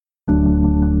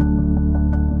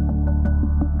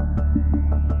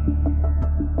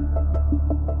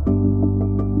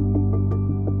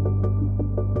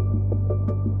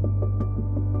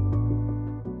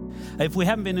If we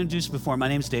haven't been introduced before, my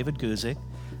name is David Guzik.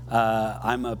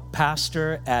 I'm a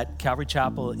pastor at Calvary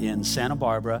Chapel in Santa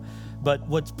Barbara. But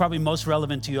what's probably most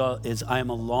relevant to you all is I am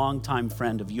a longtime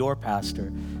friend of your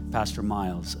pastor, Pastor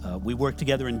Miles. We worked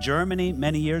together in Germany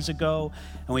many years ago,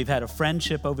 and we've had a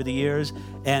friendship over the years.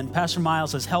 And Pastor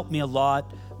Miles has helped me a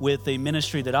lot with a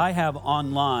ministry that I have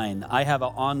online. I have an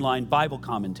online Bible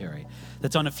commentary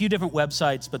that's on a few different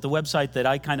websites, but the website that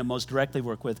I kind of most directly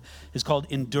work with is called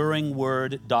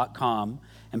enduringword.com,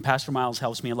 and Pastor Miles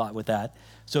helps me a lot with that.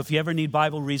 So if you ever need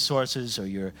Bible resources, or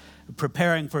you're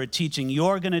preparing for a teaching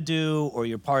you're going to do, or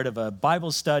you're part of a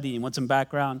Bible study and want some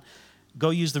background,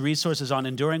 go use the resources on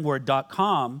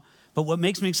enduringword.com. But what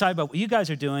makes me excited about what you guys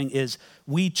are doing is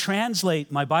we translate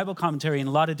my Bible commentary in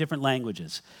a lot of different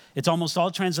languages. It's almost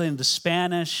all translated into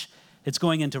Spanish. It's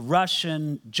going into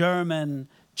Russian, German,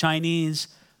 Chinese.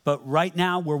 But right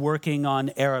now we're working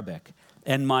on Arabic.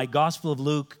 And my Gospel of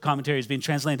Luke commentary is being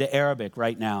translated to Arabic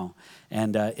right now.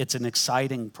 And it's an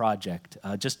exciting project,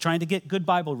 just trying to get good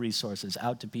Bible resources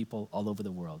out to people all over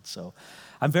the world. So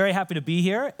I'm very happy to be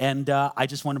here, and I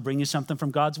just want to bring you something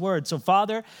from God's Word. So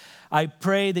Father, I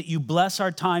pray that you bless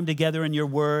our time together in your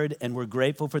Word, and we're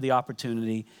grateful for the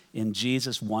opportunity. In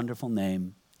Jesus' wonderful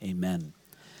name, amen.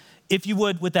 If you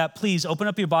would, with that, please open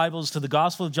up your Bibles to the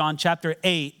Gospel of John chapter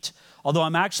 8, although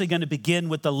I'm actually going to begin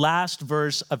with the last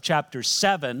verse of chapter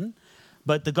 7,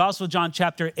 but the Gospel of John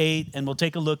chapter 8, and we'll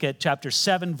take a look at chapter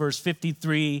 7, verse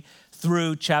 53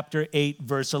 through chapter 8,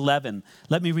 verse 11.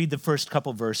 Let me read the first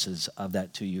couple verses of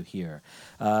that to you here.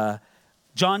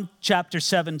 John chapter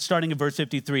 7, starting at verse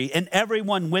 53. And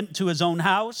everyone went to his own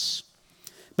house,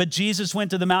 but Jesus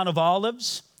went to the Mount of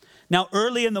Olives. Now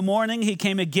early in the morning he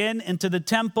came again into the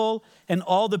temple, and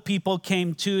all the people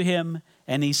came to him,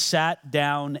 and he sat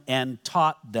down and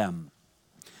taught them.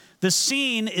 The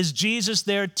scene is Jesus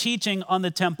there teaching on the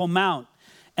Temple Mount.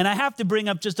 And I have to bring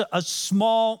up just a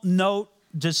small note,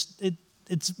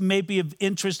 it's maybe of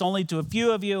interest only to a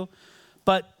few of you,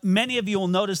 but many of you will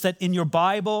notice that in your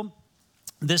Bible,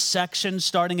 this section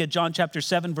starting at John chapter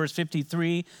 7, verse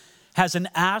 53, has an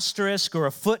asterisk or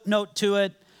a footnote to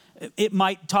it. It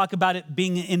might talk about it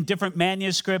being in different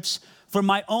manuscripts. For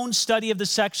my own study of the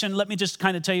section, let me just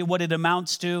kind of tell you what it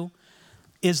amounts to,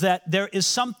 is that there is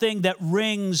something that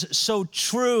rings so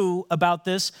true about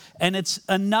this, and it's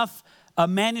enough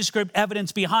manuscript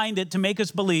evidence behind it to make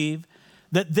us believe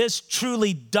that this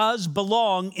truly does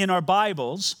belong in our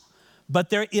Bibles, but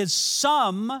there is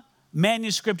some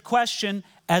manuscript question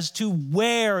as to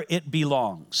where it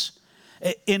belongs.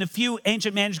 In a few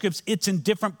ancient manuscripts, it's in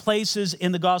different places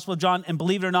in the Gospel of John, and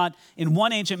believe it or not, in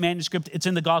one ancient manuscript, it's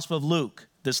in the Gospel of Luke,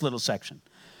 this little section.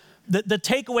 The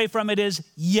takeaway from it is,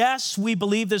 yes, we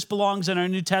believe this belongs in our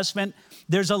New Testament.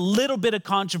 There's a little bit of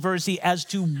controversy as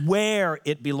to where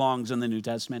it belongs in the New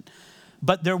Testament.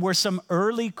 But there were some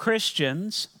early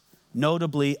Christians,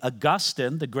 notably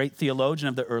Augustine, the great theologian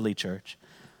of the early church,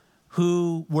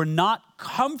 who were not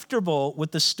comfortable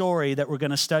with the story that we're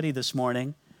going to study this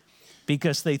morning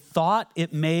because they thought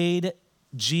it made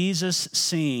Jesus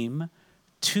seem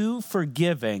too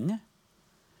forgiving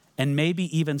and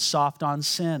maybe even soft on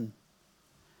sin.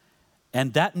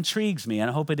 And that intrigues me, and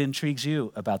I hope it intrigues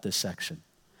you about this section.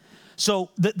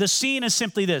 So the scene is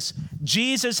simply this.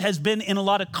 Jesus has been in a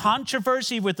lot of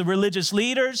controversy with the religious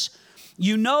leaders.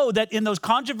 You know that in those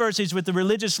controversies with the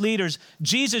religious leaders,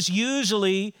 Jesus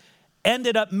usually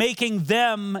ended up making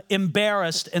them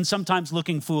embarrassed and sometimes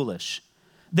looking foolish.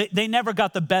 They never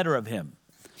got the better of him.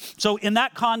 So in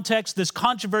that context, this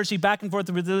controversy back and forth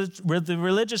with the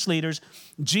religious leaders,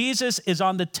 Jesus is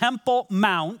on the Temple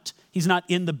Mount. He's not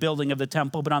in the building of the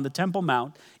temple, but on the Temple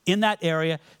Mount in that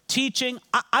area, teaching.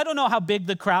 I don't know how big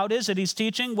the crowd is that he's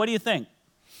teaching. What do you think?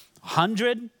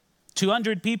 100,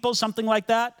 200 people, something like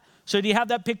that? So do you have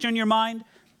that picture in your mind?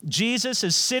 Jesus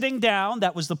is sitting down.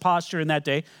 That was the posture in that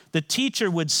day. The teacher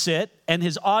would sit and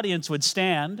his audience would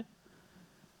stand.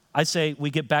 I say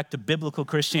we get back to biblical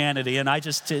Christianity, and I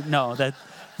just know that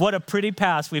what a pretty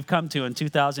past we've come to in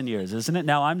 2,000 years, isn't it?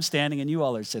 Now I'm standing and you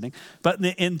all are sitting. But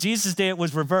in Jesus' day, it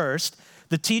was reversed.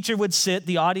 The teacher would sit,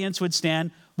 the audience would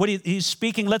stand. He's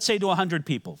speaking, let's say, to 100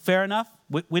 people. Fair enough?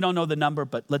 We don't know the number,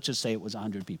 but let's just say it was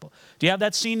 100 people. Do you have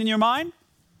that scene in your mind?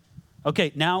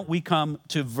 Okay, now we come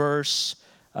to verse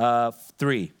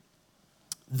 3.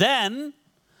 Then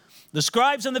the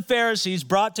scribes and the Pharisees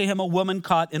brought to him a woman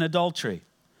caught in adultery.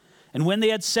 And when they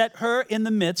had set her in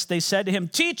the midst, they said to him,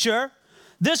 "Teacher,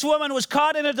 this woman was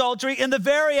caught in adultery in the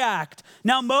very act.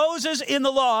 Now Moses in the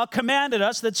law commanded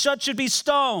us that such should be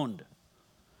stoned.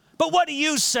 But what do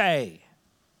you say?"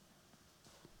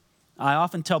 I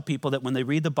often tell people that when they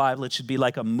read the Bible, it should be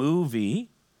like a movie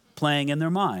playing in their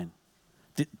mind.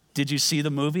 Did you see the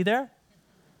movie there?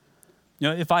 You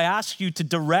know, if I asked you to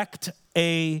direct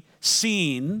a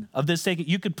scene of this thing,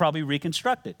 you could probably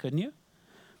reconstruct it, couldn't you?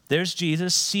 There's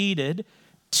Jesus seated,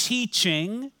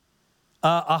 teaching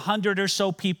 100 or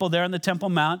so people there on the Temple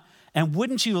Mount. And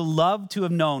wouldn't you love to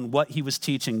have known what he was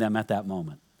teaching them at that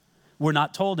moment? We're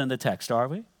not told in the text, are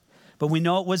we? But we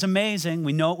know it was amazing.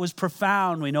 We know it was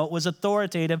profound. We know it was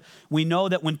authoritative. We know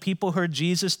that when people heard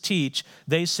Jesus teach,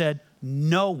 they said,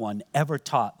 no one ever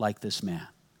taught like this man.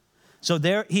 So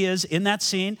there he is in that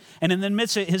scene, and in the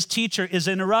midst of it, his teacher is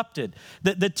interrupted.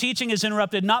 The teaching is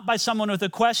interrupted not by someone with a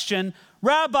question.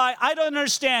 Rabbi, I don't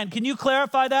understand. Can you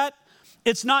clarify that?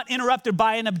 It's not interrupted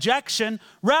by an objection.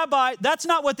 Rabbi, that's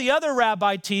not what the other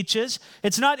rabbi teaches.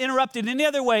 It's not interrupted any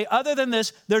other way other than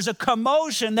this. There's a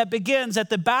commotion that begins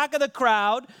at the back of the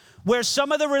crowd where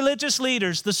some of the religious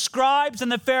leaders, the scribes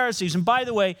and the Pharisees, and by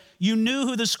the way, you knew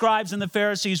who the scribes and the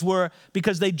Pharisees were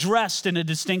because they dressed in a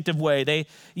distinctive way. They,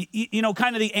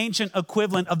 kind of the ancient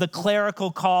equivalent of the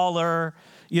clerical collar,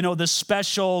 the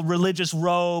special religious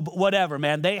robe, whatever,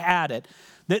 man, they had it.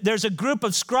 There's a group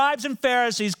of scribes and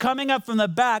Pharisees coming up from the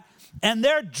back, and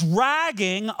they're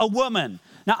dragging a woman.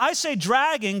 Now, I say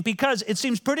dragging because it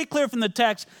seems pretty clear from the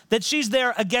text that she's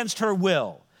there against her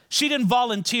will. She didn't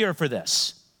volunteer for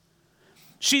this.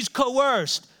 She's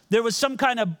coerced. There was some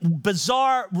kind of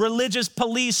bizarre religious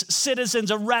police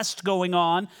citizens arrest going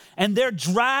on, and they're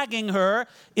dragging her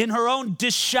in her own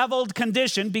disheveled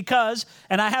condition because,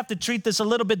 and I have to treat this a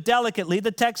little bit delicately,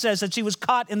 the text says that she was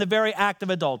caught in the very act of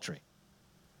adultery.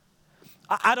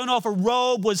 I don't know if a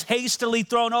robe was hastily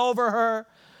thrown over her.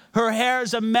 Her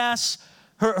hair's a mess.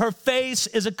 Her face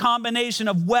is a combination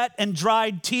of wet and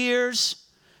dried tears.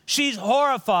 She's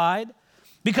horrified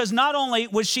because not only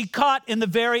was she caught in the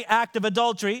very act of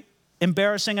adultery,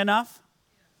 embarrassing enough,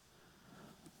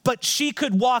 but she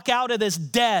could walk out of this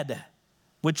dead,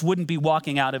 which wouldn't be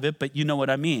walking out of it, but you know what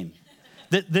I mean.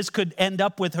 This could end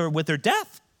up with her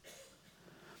death.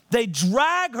 They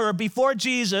drag her before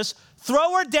Jesus,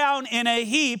 throw her down in a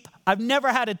heap. I've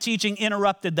never had a teaching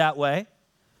interrupted that way.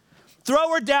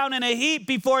 Throw her down in a heap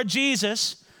before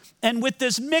Jesus, and with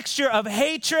this mixture of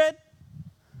hatred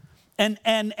and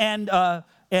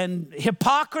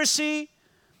hypocrisy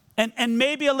and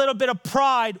maybe a little bit of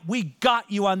pride, we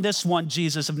got you on this one,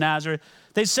 Jesus of Nazareth.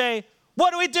 They say,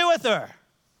 what do we do with her?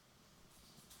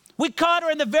 We caught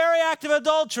her in the very act of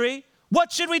adultery.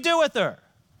 What should we do with her?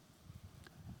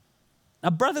 Now,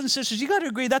 brothers and sisters, you got to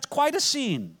agree, that's quite a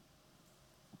scene.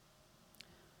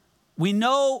 We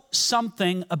know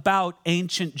something about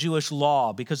ancient Jewish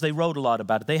law because they wrote a lot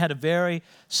about it. They had a very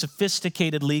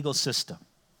sophisticated legal system.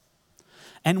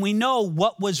 And we know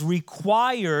what was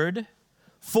required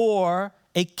for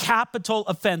a capital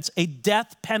offense, a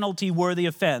death penalty worthy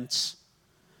offense,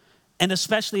 and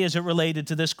especially as it related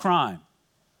to this crime.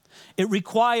 It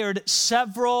required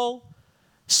several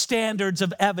standards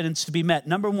of evidence to be met.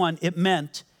 Number one, it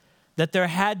meant that there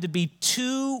had to be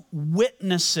 2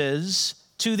 witnesses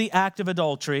to the act of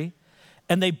adultery,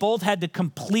 and they both had to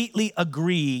completely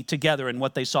agree together in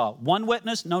what they saw. One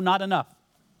witness? No, not enough.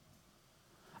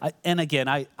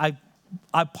 I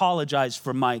apologize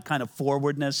for my kind of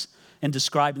forwardness in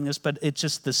describing this, but it's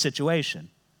just the situation.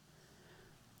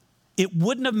 It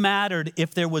wouldn't have mattered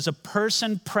if there was a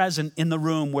person present in the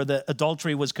room where the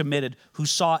adultery was committed who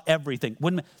saw everything.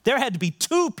 There had to be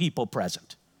 2 people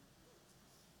present.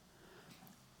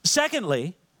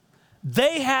 Secondly,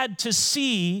 they had to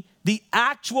see the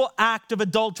actual act of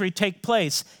adultery take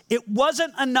place. It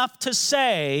wasn't enough to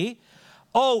say,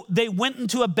 oh, they went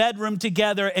into a bedroom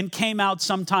together and came out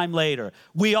sometime later.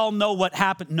 We all know what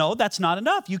happened. No, that's not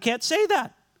enough. You can't say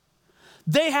that.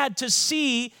 They had to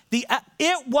see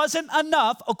it wasn't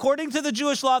enough, according to the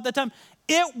Jewish law at the time,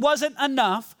 it wasn't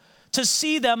enough to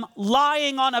see them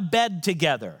lying on a bed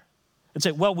together and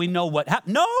say, well, we know what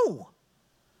happened. No.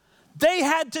 They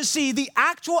had to see the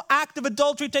actual act of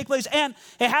adultery take place, and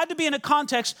it had to be in a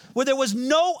context where there was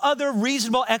no other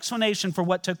reasonable explanation for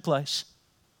what took place.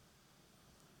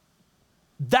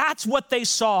 That's what they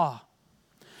saw.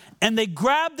 And they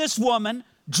grabbed this woman,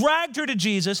 dragged her to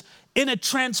Jesus in a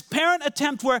transparent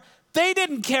attempt where they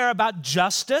didn't care about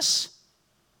justice.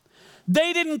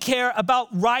 They didn't care about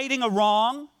righting a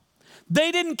wrong.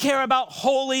 They didn't care about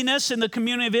holiness in the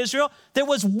community of Israel. There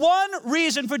was one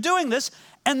reason for doing this,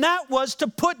 and that was to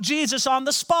put Jesus on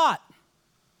the spot.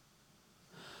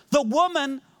 The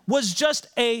woman was just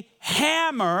a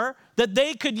hammer that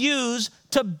they could use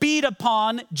to beat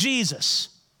upon Jesus.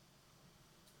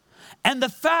 And the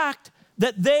fact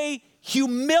that they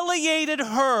humiliated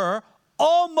her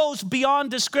almost beyond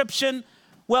description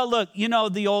well, look, you know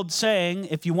the old saying,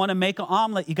 if you want to make an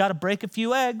omelet, you got to break a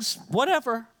few eggs,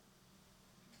 whatever.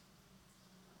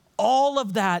 All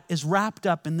of that is wrapped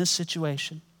up in this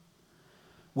situation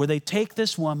where they take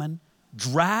this woman,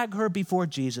 drag her before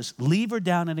Jesus, leave her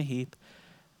down in a heap,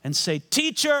 and say,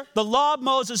 teacher, the law of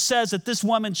Moses says that this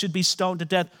woman should be stoned to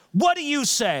death. What do you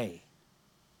say?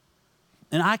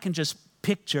 And I can just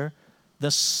picture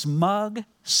the smug,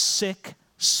 sick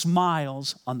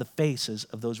smiles on the faces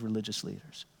of those religious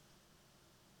leaders.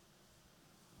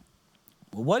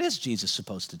 Well, what is Jesus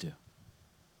supposed to do?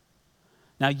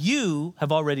 Now, you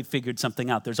have already figured something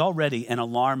out. There's already an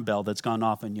alarm bell that's gone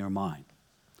off in your mind.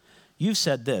 You've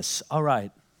said this, all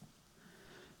right.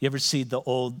 You ever see the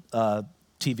old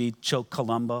TV show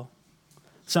Columbo?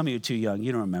 Some of you are too young.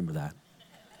 You don't remember that.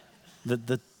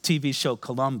 The TV show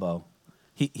Columbo,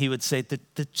 he would say,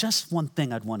 there's just one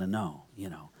thing I'd want to know, you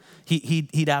know.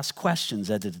 He'd ask questions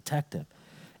as a detective.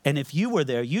 And if you were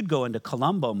there, you'd go into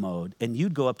Columbo mode and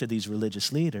you'd go up to these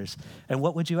religious leaders. And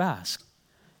what would you ask?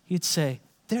 You'd say,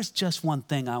 there's just one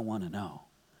thing I want to know.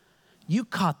 You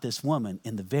caught this woman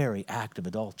in the very act of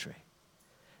adultery.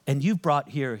 And you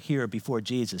brought her here before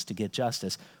Jesus to get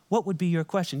justice. What would be your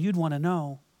question? You'd want to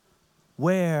know,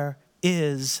 where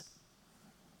is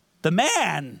the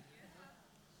man?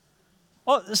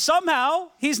 Oh,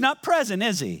 somehow he's not present,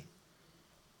 is he?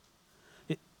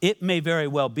 It may very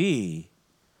well be,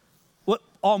 what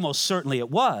almost certainly it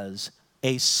was,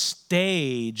 a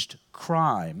staged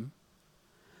crime.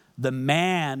 The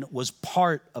man was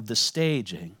part of the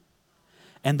staging,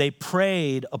 and they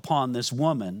preyed upon this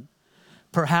woman,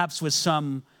 perhaps with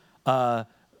some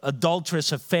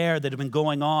adulterous affair that had been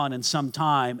going on in some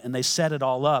time, and they set it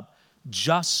all up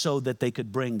just so that they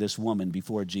could bring this woman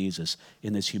before Jesus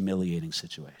in this humiliating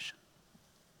situation.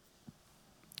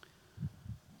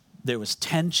 There was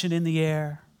tension in the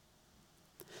air.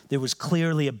 There was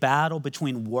clearly a battle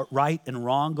between right and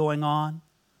wrong going on.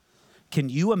 Can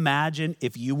you imagine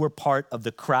if you were part of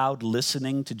the crowd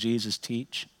listening to Jesus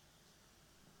teach?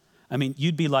 I mean,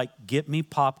 you'd be like, get me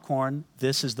popcorn.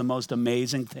 This is the most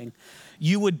amazing thing.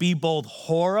 You would be both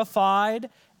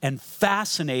horrified and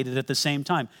fascinated at the same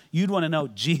time. You'd want to know,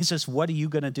 Jesus, what are you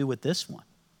going to do with this one?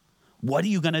 What are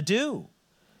you going to do?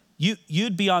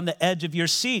 You'd be on the edge of your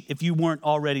seat if you weren't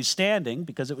already standing,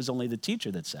 because it was only the teacher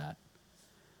that sat.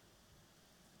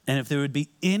 And if there would be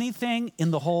anything in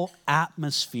the whole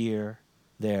atmosphere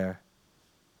there,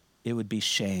 it would be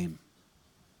shame.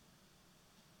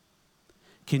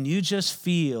 Can you just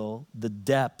feel the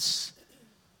depths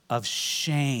of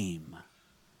shame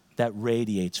that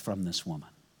radiates from this woman?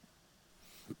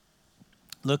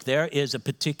 Look, there is a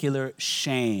particular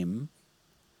shame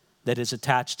that is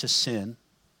attached to sin.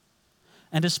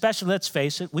 And especially, let's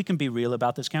face it, we can be real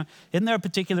about this. Isn't there a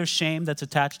particular shame that's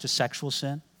attached to sexual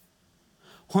sin?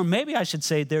 Or maybe I should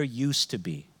say there used to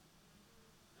be.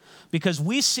 Because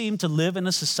we seem to live in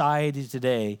a society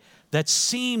today that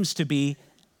seems to be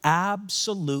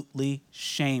absolutely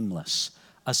shameless,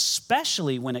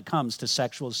 especially when it comes to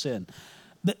sexual sin.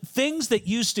 The things that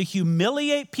used to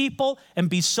humiliate people and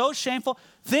be so shameful,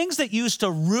 things that used to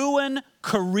ruin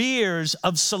careers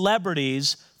of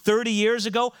celebrities 30 years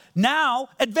ago, now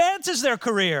advances their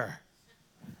career.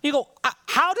 You go,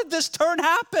 how did this turn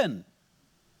happen?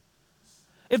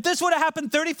 If this would have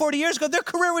happened 30, 40 years ago, their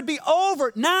career would be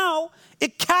over. Now,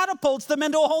 it catapults them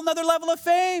into a whole nother level of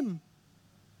fame.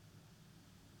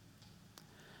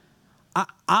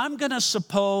 I'm going to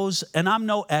suppose, and I'm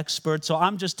no expert, so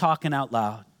I'm just talking out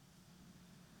loud.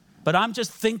 But I'm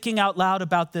just thinking out loud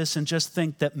about this and just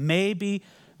think that maybe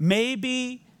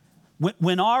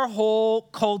when our whole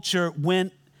culture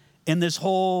went in this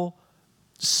whole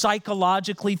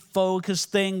psychologically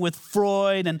focused thing with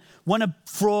Freud, and one of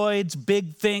Freud's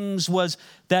big things was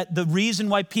that the reason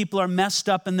why people are messed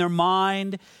up in their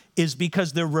mind is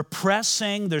because they're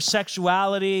repressing their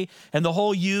sexuality, and the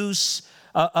whole use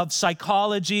of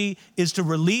psychology is to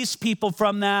release people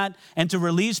from that and to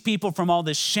release people from all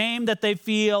the shame that they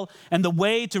feel. And the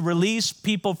way to release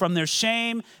people from their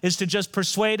shame is to just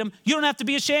persuade them, you don't have to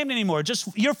be ashamed anymore. Just,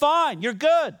 you're fine. You're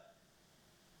good.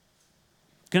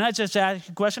 Can I just ask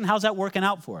you a question? How's that working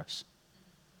out for us?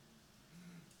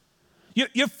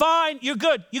 You're fine. You're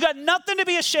good. You got nothing to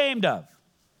be ashamed of.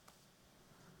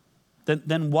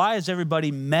 Then why is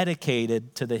everybody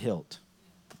medicated to the hilt?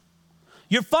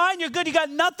 You're fine, you're good, you got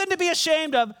nothing to be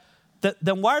ashamed of.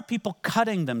 Then why are people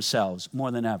cutting themselves more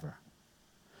than ever?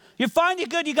 You're fine, you're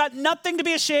good, you got nothing to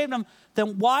be ashamed of.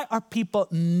 Then why are people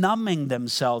numbing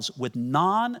themselves with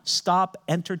non-stop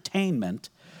entertainment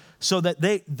so that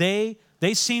they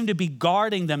They seem to be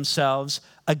guarding themselves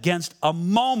against a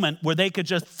moment where they could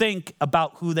just think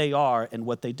about who they are and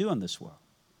what they do in this world.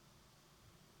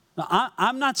 Now,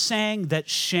 I'm not saying that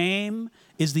shame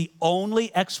is the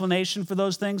only explanation for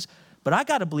those things, but I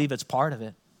got to believe it's part of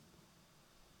it.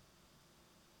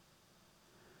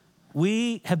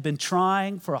 We have been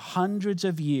trying for hundreds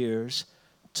of years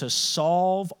to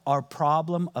solve our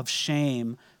problem of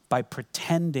shame by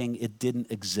pretending it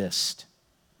didn't exist,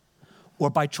 or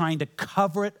by trying to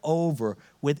cover it over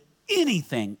with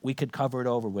anything we could cover it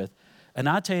over with. And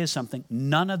I'll tell you something,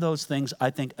 none of those things, I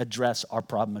think, address our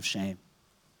problem of shame.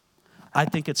 I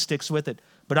think it sticks with it.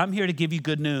 But I'm here to give you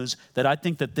good news that I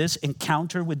think that this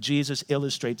encounter with Jesus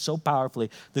illustrates so powerfully.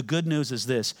 The good news is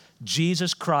this: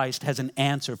 Jesus Christ has an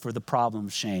answer for the problem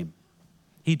of shame.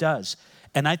 He does.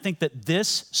 And I think that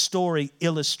this story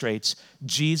illustrates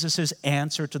Jesus'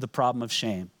 answer to the problem of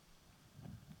shame.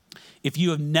 If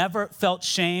you have never felt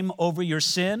shame over your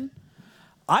sin,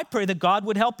 I pray that God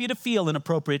would help you to feel an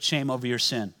appropriate shame over your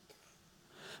sin.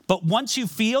 But once you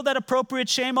feel that appropriate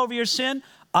shame over your sin,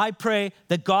 I pray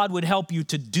that God would help you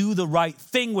to do the right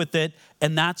thing with it,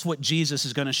 and that's what Jesus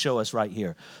is going to show us right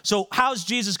here. So how's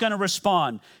Jesus going to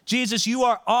respond? Jesus, you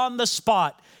are on the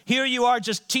spot. Here you are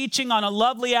just teaching on a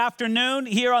lovely afternoon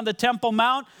here on the Temple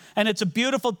Mount, and it's a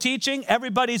beautiful teaching.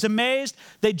 Everybody's amazed.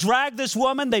 They drag this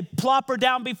woman, they plop her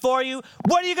down before you.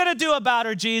 What are you going to do about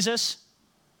her, Jesus?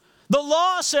 The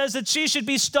law says that she should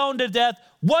be stoned to death.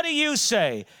 What do you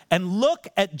say? And look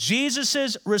at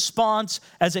Jesus' response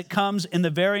as it comes in the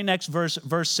very next verse,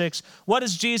 verse 6. What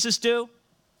does Jesus do?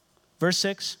 Verse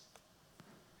 6.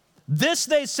 This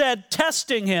they said,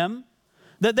 testing him,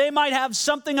 that they might have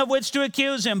something of which to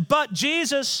accuse him. But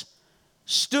Jesus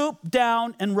stooped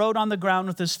down and wrote on the ground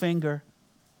with his finger,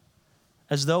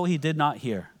 as though he did not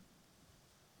hear.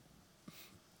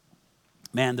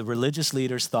 Man, the religious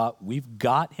leaders thought, we've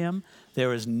got him.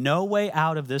 There is no way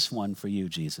out of this one for you,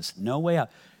 Jesus. No way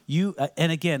out.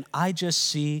 And again, I just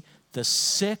see the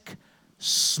sick,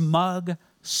 smug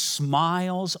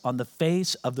smiles on the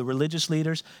face of the religious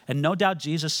leaders. And no doubt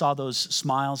Jesus saw those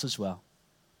smiles as well.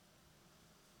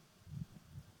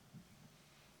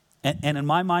 And in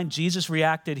my mind, Jesus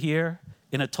reacted here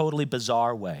in a totally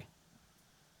bizarre way.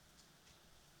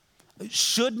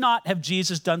 Should not have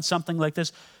Jesus done something like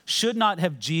this? Should not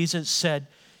have Jesus said,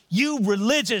 you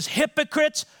religious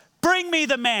hypocrites, bring me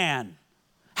the man.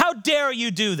 How dare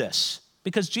you do this?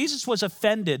 Because Jesus was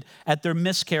offended at their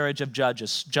miscarriage of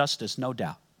justice, no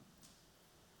doubt.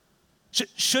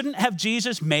 Shouldn't have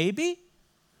Jesus maybe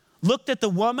looked at the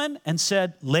woman and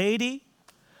said, lady,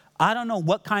 I don't know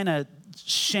what kind of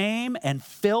shame and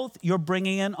filth you're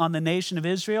bringing in on the nation of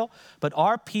Israel, but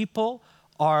our people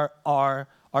are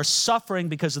suffering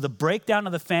because of the breakdown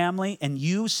of the family, and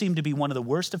you seem to be one of the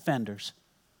worst offenders.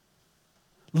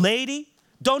 Lady,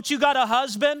 don't you got a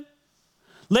husband?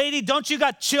 Lady, don't you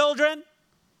got children?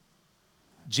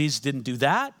 Jesus didn't do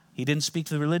that. He didn't speak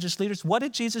to the religious leaders. What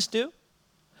did Jesus do?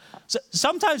 So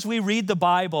sometimes we read the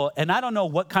Bible, and I don't know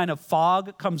what kind of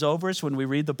fog comes over us when we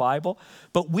read the Bible,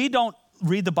 but we don't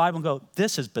read the Bible and go,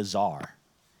 this is bizarre.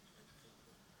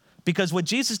 Because what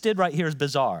Jesus did right here is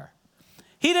bizarre.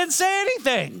 He didn't say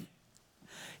anything.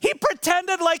 He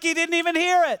pretended like he didn't even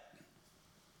hear it.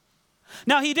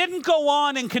 Now, he didn't go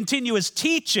on and continue his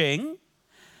teaching.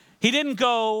 He didn't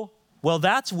go, well,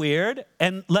 that's weird,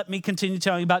 and let me continue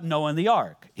telling you about Noah and the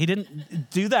ark. He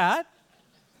didn't do that.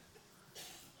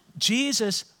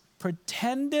 Jesus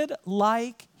pretended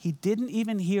like he didn't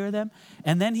even hear them,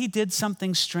 and then he did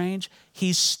something strange.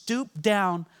 He stooped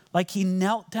down, like he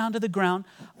knelt down to the ground.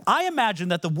 I imagine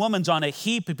that the woman's on a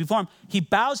heap before him. He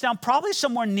bows down, probably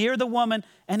somewhere near the woman,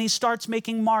 and he starts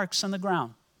making marks on the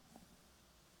ground.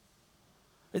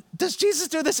 Does Jesus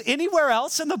do this anywhere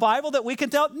else in the Bible that we can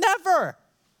tell? Never.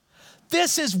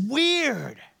 This is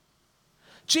weird.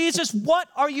 Jesus, what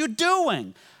are you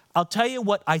doing? I'll tell you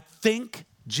what I think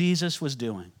Jesus was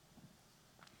doing.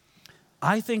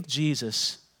 I think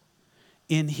Jesus,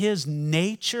 in his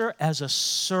nature as a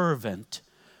servant,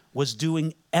 was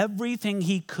doing everything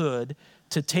he could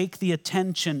to take the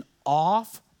attention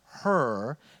off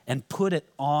her and put it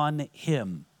on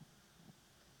him.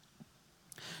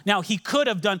 Now, he could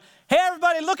have done, hey,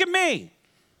 everybody, look at me.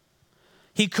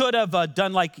 He could have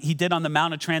done like he did on the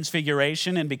Mount of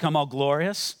Transfiguration and become all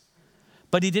glorious.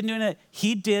 But he didn't do it.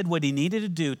 He did what he needed to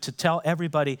do to tell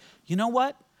everybody, you know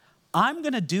what? I'm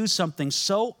going to do something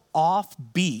so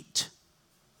offbeat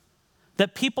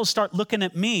that people start looking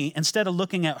at me instead of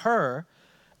looking at her.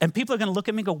 And people are going to look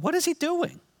at me and go, what is he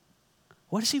doing?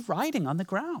 What is he writing on the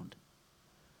ground?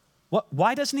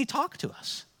 Why doesn't he talk to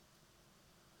us?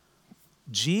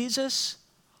 Jesus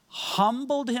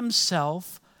humbled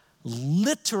himself,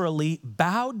 literally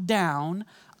bowed down,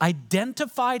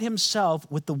 identified himself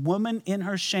with the woman in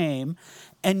her shame,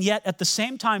 and yet at the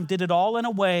same time did it all in a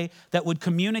way that would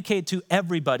communicate to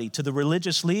everybody, to the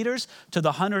religious leaders, to the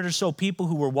 100 or so people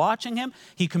who were watching him.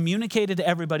 He communicated to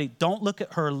everybody, don't look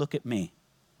at her, look at me.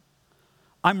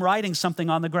 I'm writing something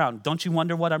on the ground. Don't you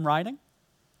wonder what I'm writing?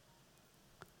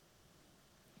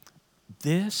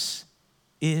 This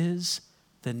is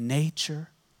the nature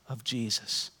of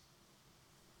Jesus.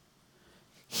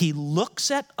 He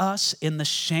looks at us in the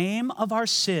shame of our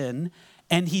sin,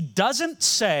 and he does not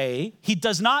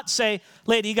say,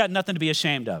 lady, you got nothing to be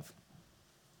ashamed of.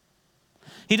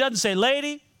 He doesn't say,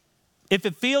 lady, if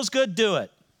it feels good, do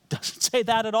it. Doesn't say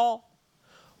that at all.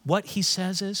 What he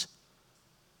says is,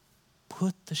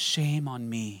 put the shame on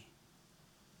me.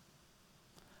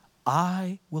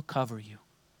 I will cover you.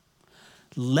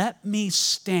 Let me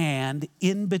stand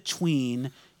in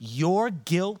between your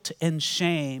guilt and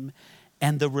shame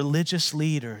and the religious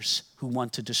leaders who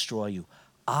want to destroy you.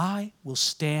 I will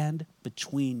stand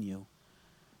between you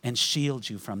and shield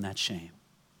you from that shame.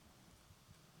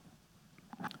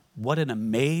 What an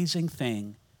amazing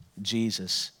thing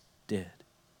Jesus did.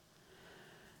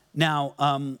 Now,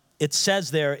 it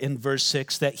says there in verse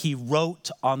 6 that he wrote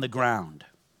on the ground.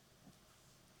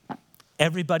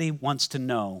 Everybody wants to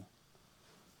know,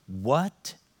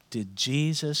 what did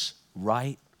Jesus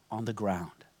write on the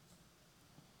ground?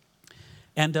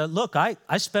 And look, I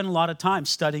spend a lot of time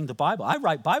studying the Bible. I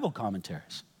write Bible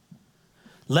commentaries.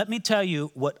 Let me tell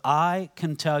you what I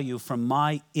can tell you from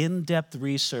my in-depth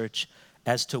research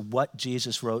as to what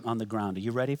Jesus wrote on the ground. Are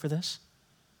you ready for this?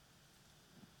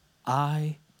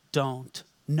 I don't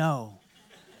know.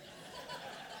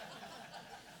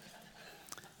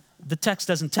 The text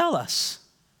doesn't tell us.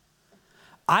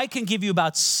 I can give you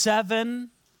about 7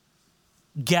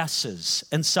 guesses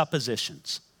and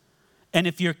suppositions. And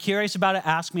if you're curious about it,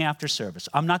 ask me after service.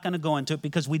 I'm not going to go into it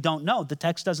because we don't know. The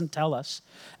text doesn't tell us.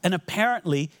 And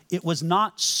apparently, it was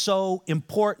not so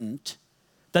important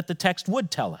that the text would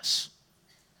tell us.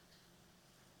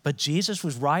 But Jesus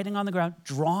was writing on the ground,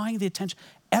 drawing the attention.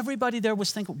 Everybody there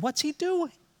was thinking, what's he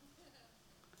doing?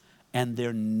 And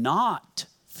they're not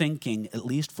thinking, at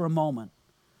least for a moment,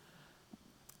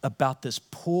 about this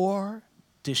poor,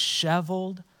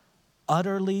 disheveled,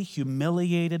 utterly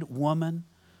humiliated woman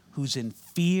who's in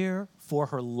fear for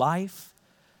her life.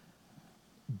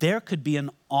 There could be an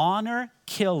honor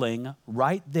killing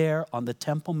right there on the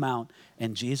Temple Mount,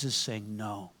 and Jesus saying,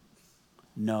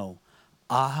 no,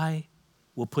 I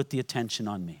will put the attention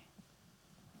on me.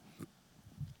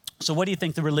 So what do you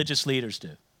think the religious leaders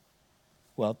do?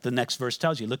 Well, the next verse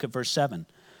tells you. Look at verse 7.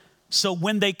 So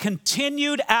when they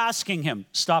continued asking him,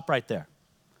 stop right there.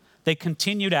 They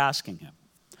continued asking him.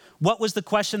 What was the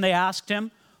question they asked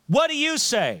him? What do you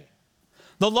say?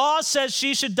 The law says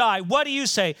she should die. What do you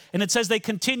say? And it says they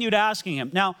continued asking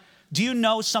him. Now, do you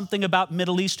know something about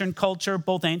Middle Eastern culture,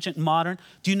 both ancient and modern?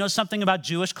 Do you know something about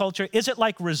Jewish culture? Is it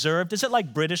like reserved? Is it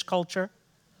like British culture?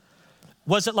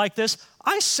 Was it like this?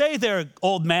 I say there,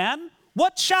 old man,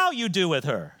 what shall you do with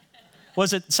her?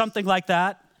 Was it something like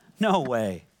that? No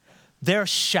way. They're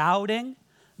shouting,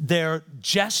 they're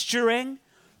gesturing,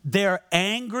 they're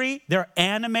angry, they're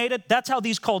animated. That's how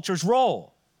these cultures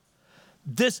roll.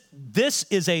 This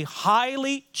is a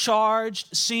highly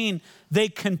charged scene. They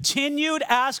continued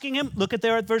asking him, look at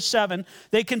there at verse 7.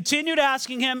 They continued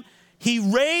asking him. He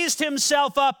raised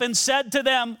himself up and said to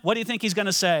them, what do you think he's going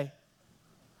to say?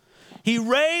 He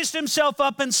raised himself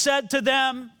up and said to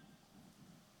them,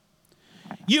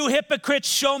 you hypocrites,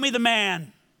 show me the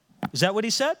man. Is that what he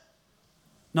said?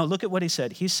 No, look at what he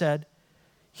said. He said,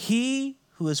 he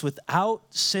who is without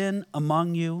sin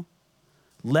among you,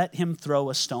 let him throw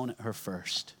a stone at her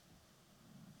first.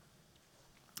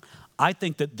 I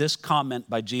think that this comment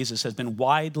by Jesus has been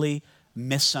widely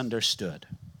misunderstood.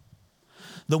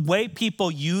 The way people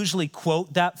usually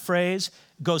quote that phrase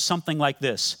goes something like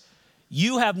this.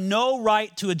 You have no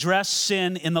right to address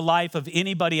sin in the life of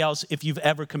anybody else if you've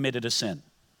ever committed a sin.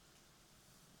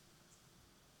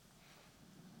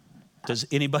 Does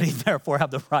anybody therefore have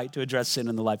the right to address sin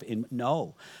in the life?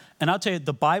 No. And I'll tell you,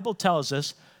 the Bible tells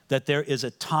us that there is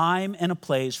a time and a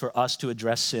place for us to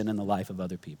address sin in the life of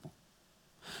other people.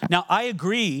 Now, I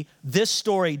agree, this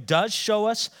story does show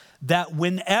us that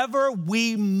whenever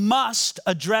we must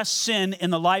address sin in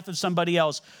the life of somebody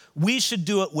else, we should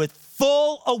do it with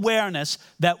full awareness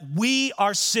that we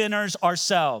are sinners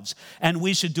ourselves. And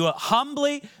we should do it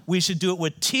humbly, we should do it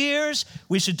with tears,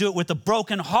 we should do it with a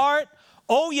broken heart.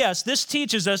 Oh yes, this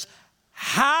teaches us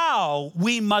how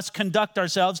we must conduct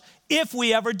ourselves if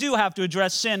we ever do have to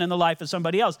address sin in the life of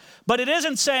somebody else. But it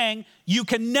isn't saying you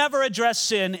can never address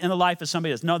sin in the life of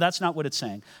somebody else. No, that's not what it's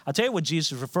saying. I'll tell you what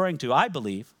Jesus is referring to, I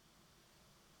believe.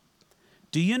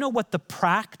 Do you know what the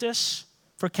practice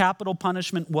for capital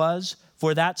punishment was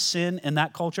for that sin in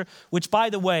that culture? Which, by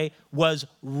the way, was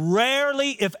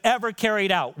rarely, if ever,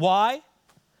 carried out. Why?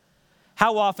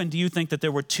 How often do you think that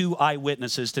there were 2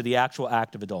 eyewitnesses to the actual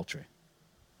act of adultery?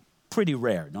 Pretty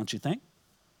rare, don't you think?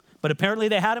 But apparently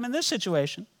they had him in this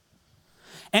situation.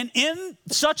 And in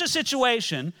such a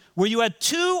situation where you had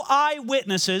 2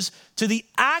 eyewitnesses to the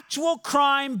actual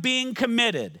crime being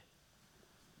committed,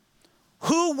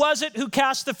 who was it who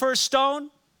cast the first stone?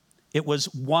 It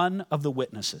was one of the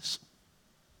witnesses.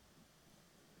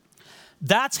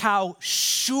 That's how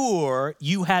sure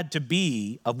you had to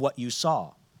be of what you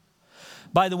saw.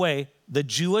 By the way, the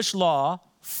Jewish law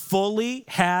fully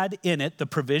had in it the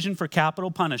provision for capital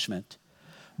punishment,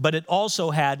 but it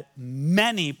also had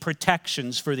many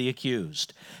protections for the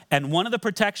accused. And one of the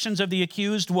protections of the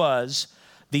accused was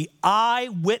the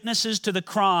eyewitnesses to the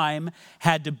crime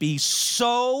had to be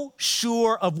so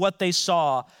sure of what they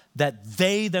saw that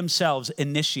they themselves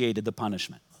initiated the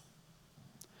punishment.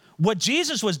 What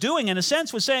Jesus was doing, in a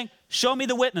sense, was saying, show me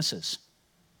the witnesses.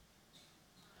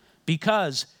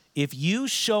 Because if you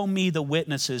show me the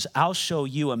witnesses, I'll show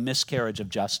you a miscarriage of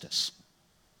justice.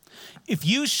 If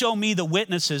you show me the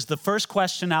witnesses, the first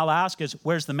question I'll ask is,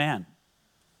 where's the man?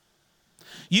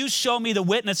 You show me the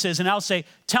witnesses and I'll say,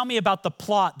 tell me about the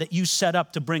plot that you set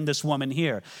up to bring this woman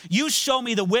here. You show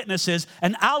me the witnesses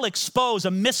and I'll expose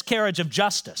a miscarriage of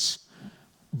justice.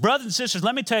 Brothers and sisters,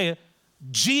 let me tell you,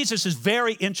 Jesus is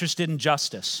very interested in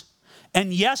justice.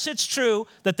 And yes, it's true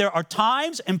that there are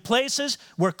times and places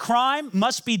where crime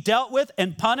must be dealt with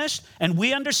and punished, and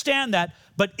we understand that,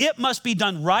 but it must be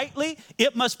done rightly.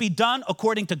 It must be done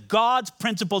according to God's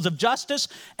principles of justice,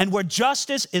 and where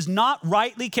justice is not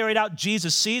rightly carried out,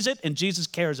 Jesus sees it and Jesus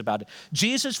cares about it.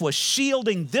 Jesus was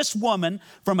shielding this woman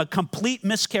from a complete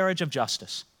miscarriage of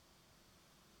justice.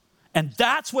 And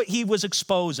that's what he was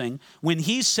exposing when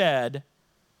he said,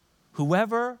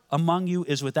 whoever among you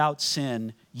is without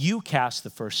sin, you cast the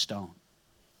first stone.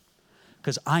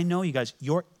 Because I know you guys,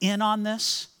 you're in on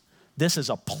this. This is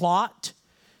a plot.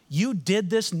 You did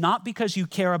this not because you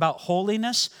care about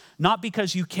holiness, not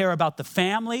because you care about the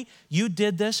family. You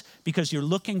did this because you're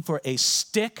looking for a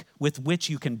stick with which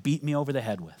you can beat me over the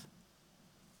head with.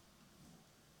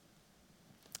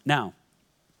 Now,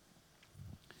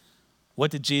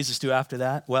 what did Jesus do after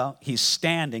that? Well, he's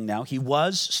standing now. He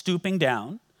was stooping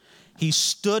down. He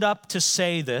stood up to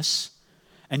say this,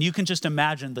 and you can just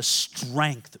imagine the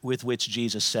strength with which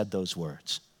Jesus said those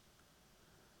words.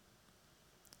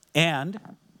 And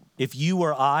if you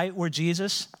or I were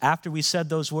Jesus, after we said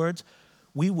those words,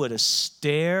 we would have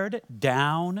stared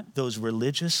down those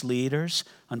religious leaders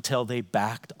until they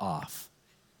backed off.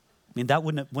 I mean,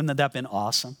 wouldn't that have been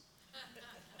awesome?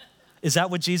 Is that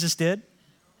what Jesus did?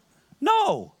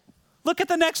 No. Look at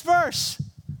the next verse.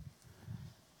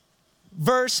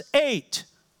 Verse 8.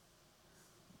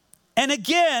 And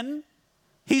again,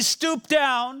 he stooped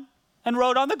down and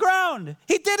wrote on the ground.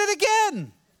 He did it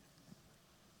again.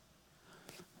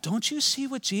 Don't you see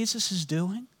what Jesus is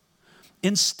doing?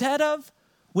 Instead of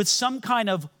with some kind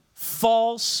of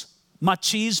false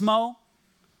machismo,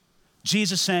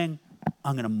 Jesus saying,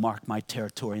 I'm going to mark my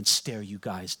territory and stare you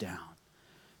guys down.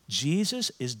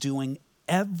 Jesus is doing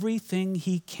everything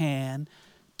he can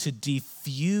to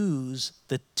diffuse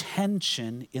the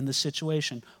tension in the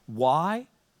situation. Why?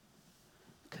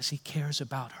 Because he cares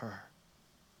about her.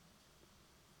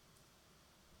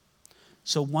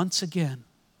 So once again,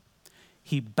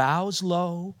 he bows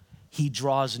low, he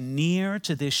draws near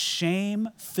to this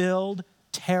shame-filled,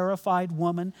 terrified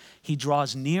woman. He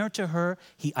draws near to her,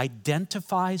 he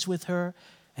identifies with her,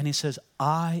 and he says,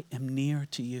 I am near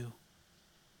to you.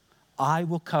 I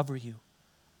will cover you.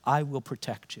 I will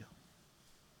protect you.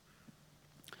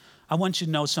 I want you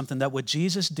to know something, that what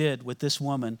Jesus did with this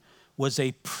woman was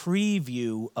a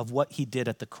preview of what he did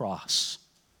at the cross.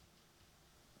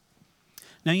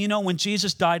 Now, you know, when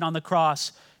Jesus died on the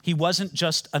cross, he wasn't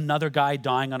just another guy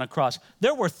dying on a cross.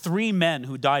 There were 3 men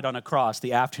who died on a cross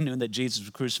the afternoon that Jesus was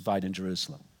crucified in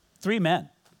Jerusalem. 3 men.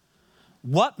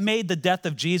 What made the death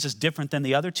of Jesus different than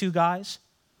the other 2 guys?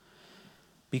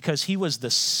 Because he was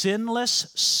the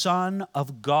sinless Son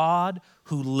of God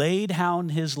who laid down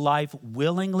his life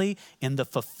willingly in the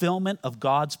fulfillment of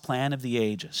God's plan of the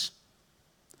ages.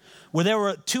 where there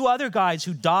were two other guys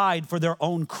who died for their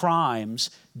own crimes.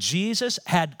 Jesus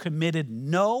had committed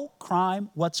no crime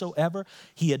whatsoever.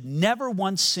 He had never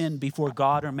once sinned before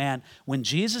God or man. When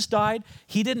Jesus died,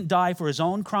 he didn't die for his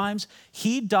own crimes.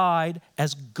 He died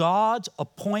as God's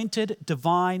appointed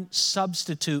divine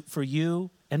substitute for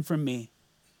you and for me.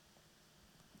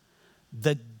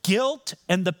 The guilt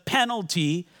and the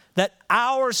penalty that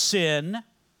our sin,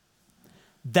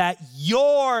 that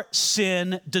your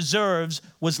sin deserves,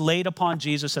 was laid upon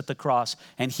Jesus at the cross.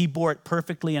 And he bore it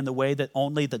perfectly in the way that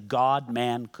only the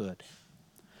God-man could.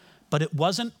 But it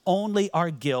wasn't only our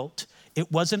guilt.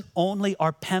 It wasn't only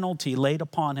our penalty laid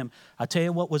upon him. I'll tell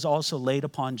you what was also laid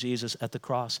upon Jesus at the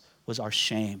cross was our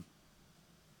shame.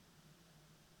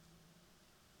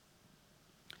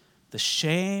 The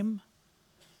shame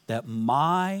that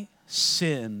my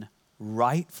sin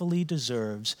rightfully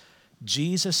deserves,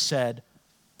 Jesus said,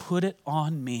 put it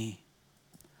on me.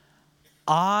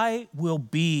 I will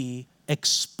be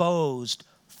exposed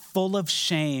full of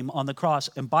shame on the cross.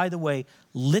 And by the way,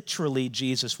 literally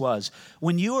Jesus was.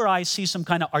 When you or I see some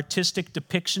kind of artistic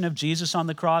depiction of Jesus on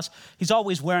the cross, he's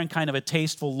always wearing kind of a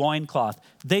tasteful loincloth.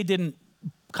 They didn't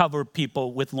cover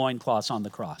people with loincloths on the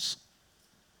cross.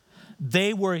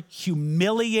 They were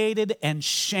humiliated and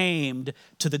shamed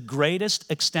to the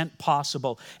greatest extent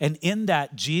possible. And in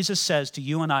that, Jesus says to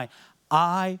you and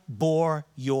I bore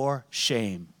your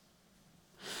shame.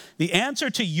 The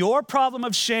answer to your problem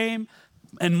of shame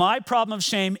and my problem of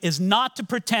shame is not to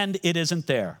pretend it isn't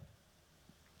there.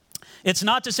 It's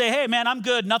not to say, hey man, I'm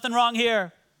good, nothing wrong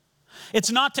here.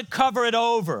 It's not to cover it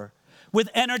over with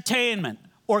entertainment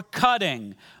or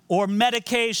cutting or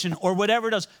medication or whatever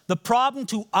it is. The problem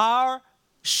to our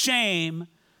shame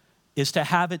is to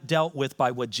have it dealt with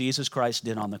by what Jesus Christ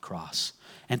did on the cross,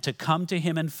 and to come to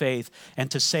him in faith and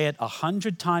to say it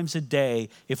 100 times a day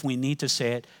if we need to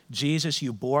say it. Jesus,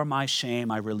 you bore my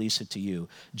shame, I release it to you.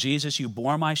 Jesus, you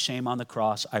bore my shame on the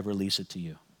cross, I release it to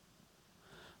you.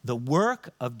 The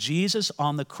work of Jesus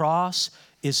on the cross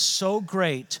is so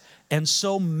great and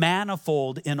so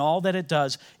manifold in all that it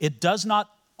does. It does not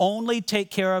only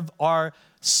take care of our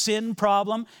sin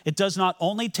problem. It does not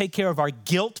only take care of our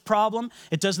guilt problem.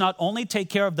 It does not only take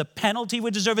care of the penalty we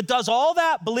deserve. It does all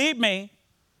that, believe me.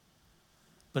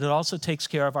 But it also takes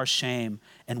care of our shame.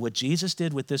 And what Jesus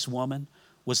did with this woman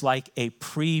was like a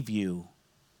preview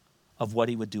of what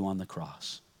he would do on the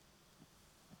cross.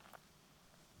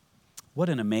 What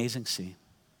an amazing scene.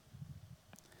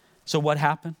 So what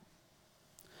happened?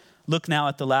 Look now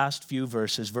at the last few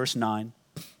verses, verse 9.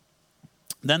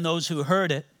 Then those who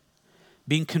heard it,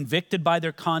 being convicted by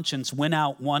their conscience, went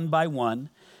out one by one,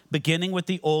 beginning with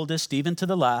the oldest, even to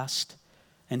the last.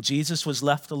 And Jesus was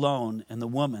left alone, and the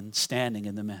woman standing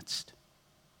in the midst.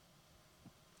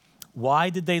 Why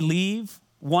did they leave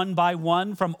one by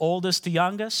one from oldest to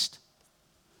youngest?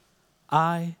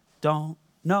 I don't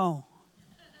know.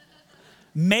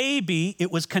 Maybe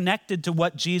it was connected to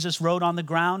what Jesus wrote on the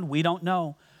ground. We don't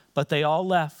know. But they all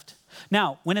left.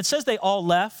 Now, when it says they all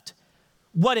left,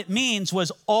 what it means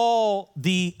was all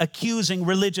the accusing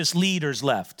religious leaders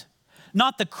left.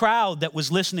 Not the crowd that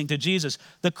was listening to Jesus.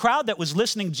 The crowd that was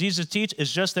listening to Jesus teach is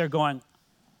just there going,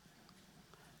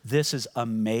 this is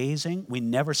amazing. We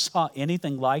never saw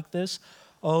anything like this.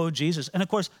 Oh, Jesus. And of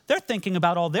course, they're thinking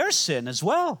about all their sin as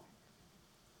well.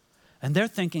 And they're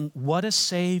thinking, what a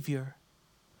Savior.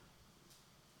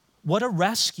 What a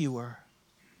rescuer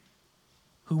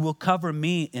who will cover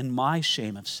me in my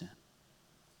shame of sin.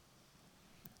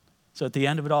 So at the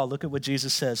end of it all, look at what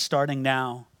Jesus says, starting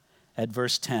now at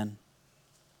verse 10.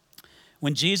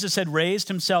 When Jesus had raised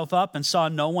himself up and saw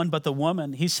no one but the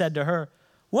woman, he said to her,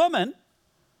 "Woman,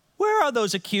 where are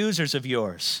those accusers of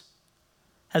yours?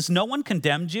 Has no one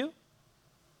condemned you?"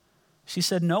 She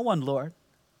said, "No one, Lord."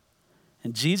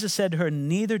 And Jesus said to her,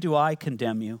 "Neither do I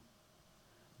condemn you.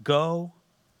 Go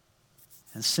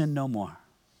and sin no more."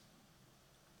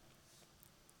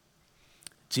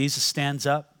 Jesus stands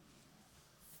up.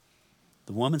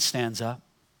 The woman stands up.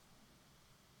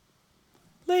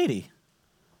 "Lady,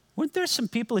 weren't there some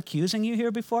people accusing you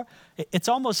here before?" It's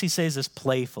almost, he says this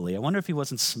playfully. I wonder if he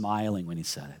wasn't smiling when he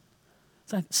said it.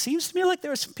 It's like, it seems to me like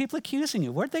there were some people accusing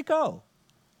you. Where'd they go?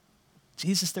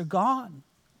 Jesus, they're gone.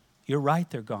 You're right,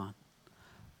 they're gone.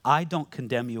 I don't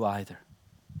condemn you either.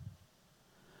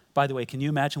 By the way, can you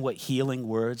imagine what healing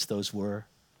words those were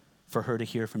for her to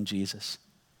hear from Jesus?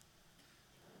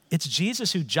 It's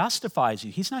Jesus who justifies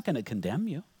you. He's not going to condemn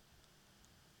you.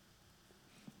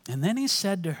 And then he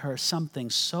said to her something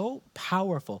so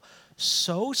powerful,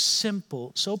 so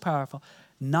simple, so powerful.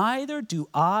 "Neither do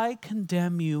I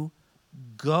condemn you.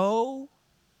 Go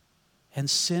and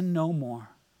sin no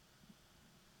more."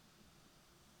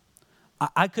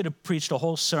 I could have preached a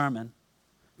whole sermon.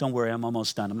 Don't worry, I'm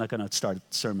almost done. I'm not going to start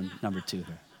sermon number 2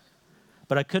 here.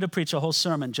 But I could have preached a whole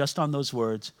sermon just on those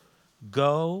words,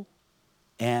 go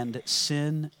and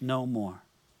sin no more.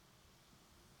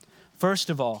 First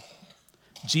of all,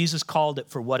 Jesus called it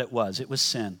for what it was. It was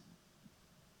sin.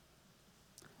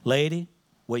 Lady,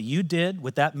 what you did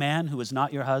with that man who was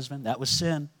not your husband, that was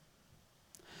sin.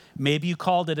 Maybe you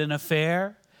called it an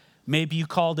affair. Maybe you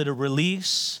called it a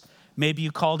release. Maybe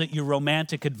you called it your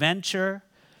romantic adventure.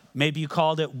 Maybe you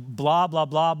called it blah, blah,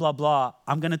 blah, blah, blah.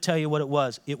 I'm going to tell you what it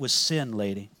was. It was sin,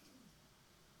 lady.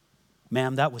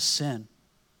 Ma'am, that was sin.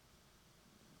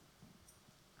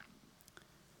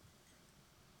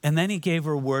 And then he gave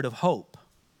her a word of hope.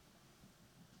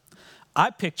 I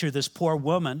picture this poor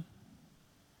woman,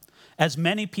 as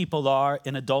many people are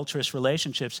in adulterous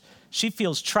relationships, she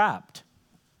feels trapped.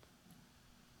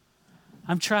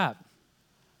 I'm trapped.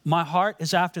 My heart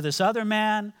is after this other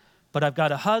man, but I've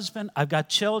got a husband, I've got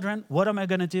children. What am I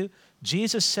going to do?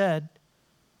 Jesus said,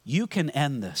 you can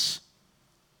end this.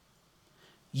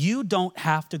 You don't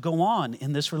have to go on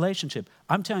in this relationship.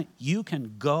 I'm telling you, you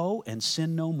can go and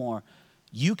sin no more.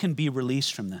 You can be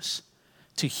released from this.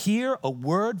 To hear a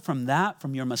word from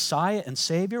your Messiah and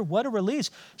Savior, what a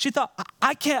release. She thought,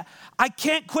 I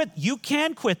can't quit. You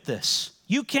can quit this.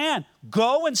 You can.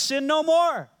 Go and sin no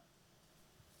more.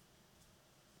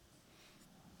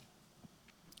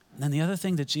 And then the other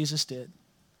thing that Jesus did,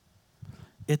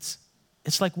 it's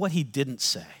like what he didn't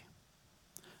say.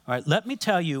 All right, let me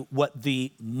tell you what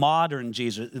the modern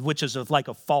Jesus, which is like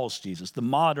a false Jesus, the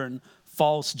modern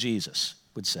false Jesus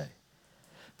would say.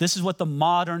 This is what the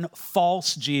modern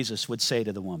false Jesus would say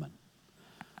to the woman.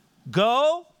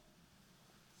 Go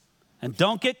and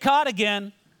don't get caught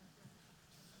again.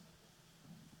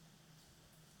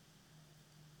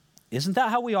 Isn't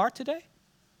that how we are today?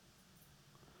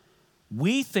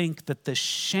 We think that the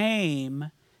shame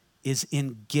is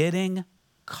in getting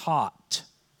caught.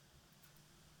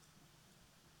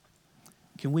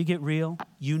 Can we get real?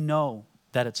 You know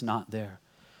that it's not there.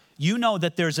 You know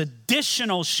that there's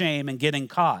additional shame in getting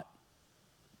caught.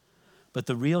 But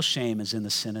the real shame is in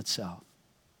the sin itself.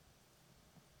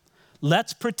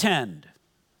 Let's pretend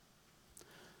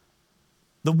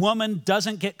the woman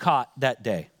doesn't get caught that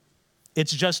day.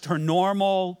 It's just her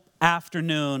normal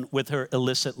afternoon with her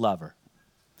illicit lover.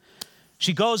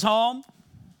 She goes home.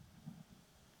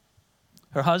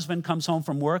 Her husband comes home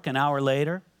from work an hour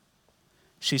later.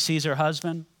 She sees her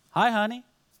husband. Hi, honey.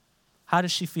 How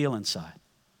does she feel inside?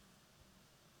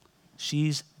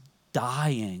 She's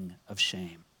dying of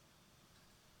shame.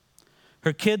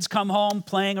 Her kids come home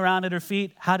playing around at her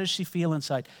feet. How does she feel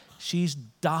inside? She's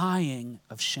dying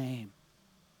of shame.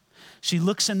 She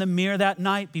looks in the mirror that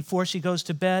night before she goes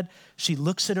to bed. She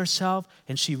looks at herself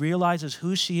and she realizes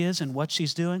who she is and what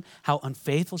she's doing, how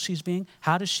unfaithful she's being.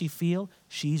 How does she feel?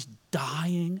 She's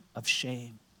dying of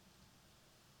shame.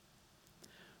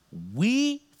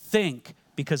 We think,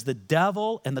 because the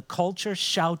devil and the culture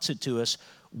shouts it to us,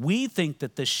 we think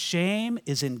that the shame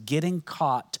is in getting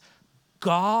caught.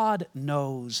 God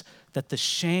knows that the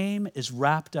shame is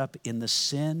wrapped up in the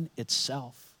sin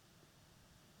itself.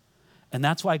 And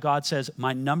that's why God says,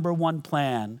 my number one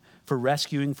plan for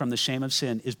rescuing from the shame of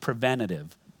sin is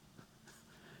preventative.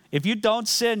 If you don't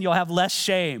sin, you'll have less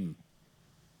shame.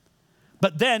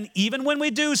 But then, even when we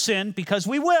do sin, because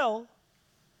we will,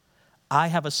 I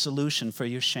have a solution for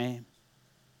your shame.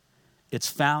 It's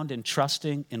found in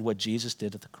trusting in what Jesus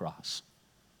did at the cross.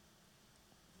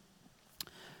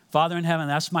 Father in heaven,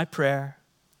 that's my prayer,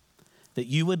 that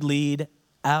you would lead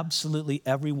absolutely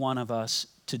every one of us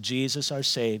to Jesus, our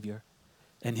Savior,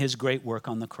 and his great work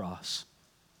on the cross.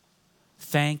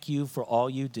 Thank you for all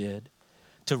you did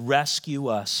to rescue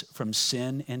us from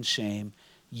sin and shame.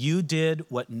 You did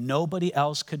what nobody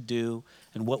else could do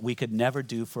and what we could never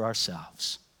do for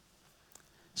ourselves.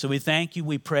 So we thank you,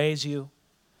 we praise you.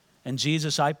 And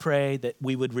Jesus, I pray that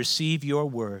we would receive your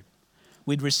word.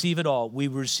 We'd receive it all. We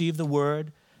would receive the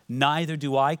word, neither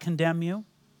do I condemn you.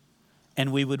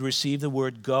 And we would receive the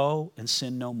word, go and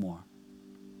sin no more.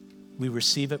 We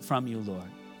receive it from you, Lord,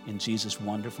 in Jesus'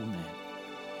 wonderful name.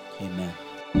 Amen.